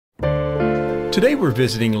Today we're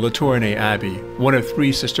visiting Le Thoronet Abbey, one of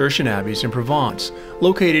 3 Cistercian abbeys in Provence,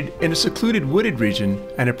 located in a secluded wooded region,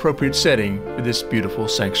 an appropriate setting for this beautiful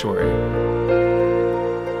sanctuary.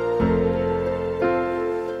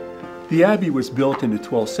 The abbey was built in the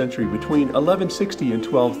 12th century between 1160 and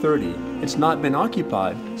 1230. It's not been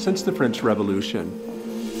occupied since the French Revolution.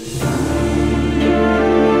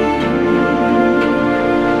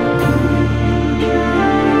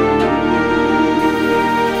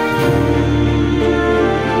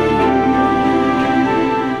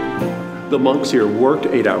 The monks here worked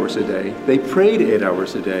 8 hours a day, they prayed 8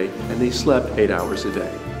 hours a day, and they slept 8 hours a day.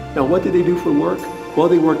 Now what did they do for work? Well,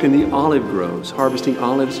 they worked in the olive groves, harvesting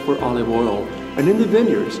olives for olive oil, and in the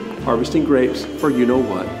vineyards, harvesting grapes for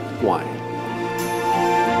you-know-what, wine.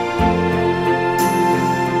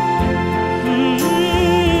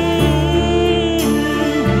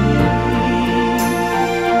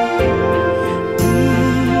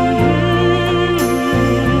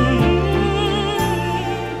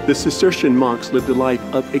 The Cistercian monks lived a life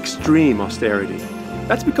of extreme austerity.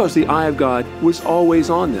 That's because the eye of God was always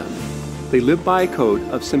on them. They lived by a code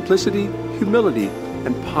of simplicity, humility,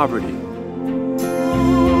 and poverty.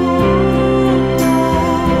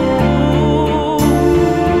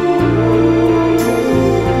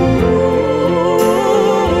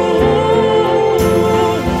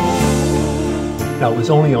 Now, it was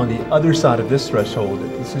only on the other side of this threshold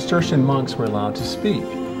that the Cistercian monks were allowed to speak.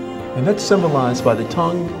 And that's symbolized by the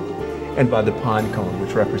tongue and by the pine cone,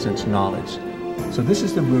 which represents knowledge. So this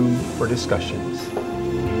is the room for discussions.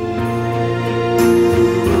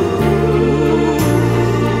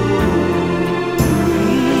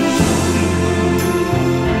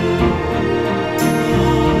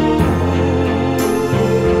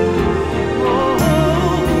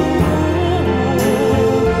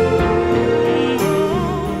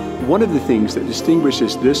 One of the things that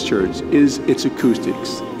distinguishes this church is its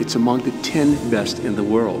acoustics. It's among the 10 best in the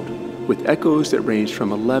world, with echoes that range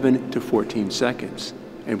from 11 to 14 seconds.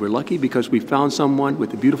 And we're lucky because we found someone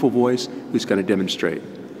with a beautiful voice who's going to demonstrate.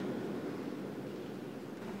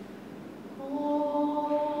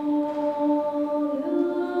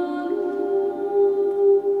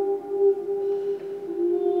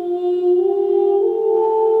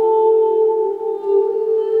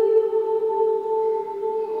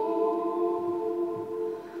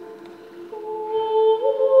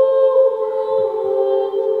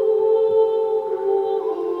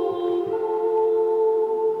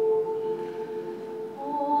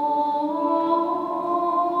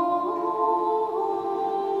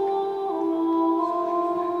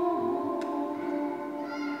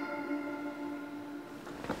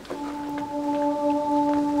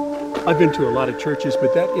 I've been to a lot of churches,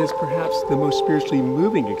 but that is perhaps the most spiritually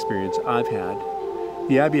moving experience I've had.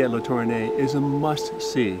 The Abbey at Le Thoronet is a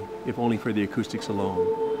must-see, if only for the acoustics alone.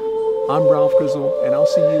 I'm Ralph Grizzle, and I'll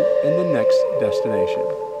see you in the next destination.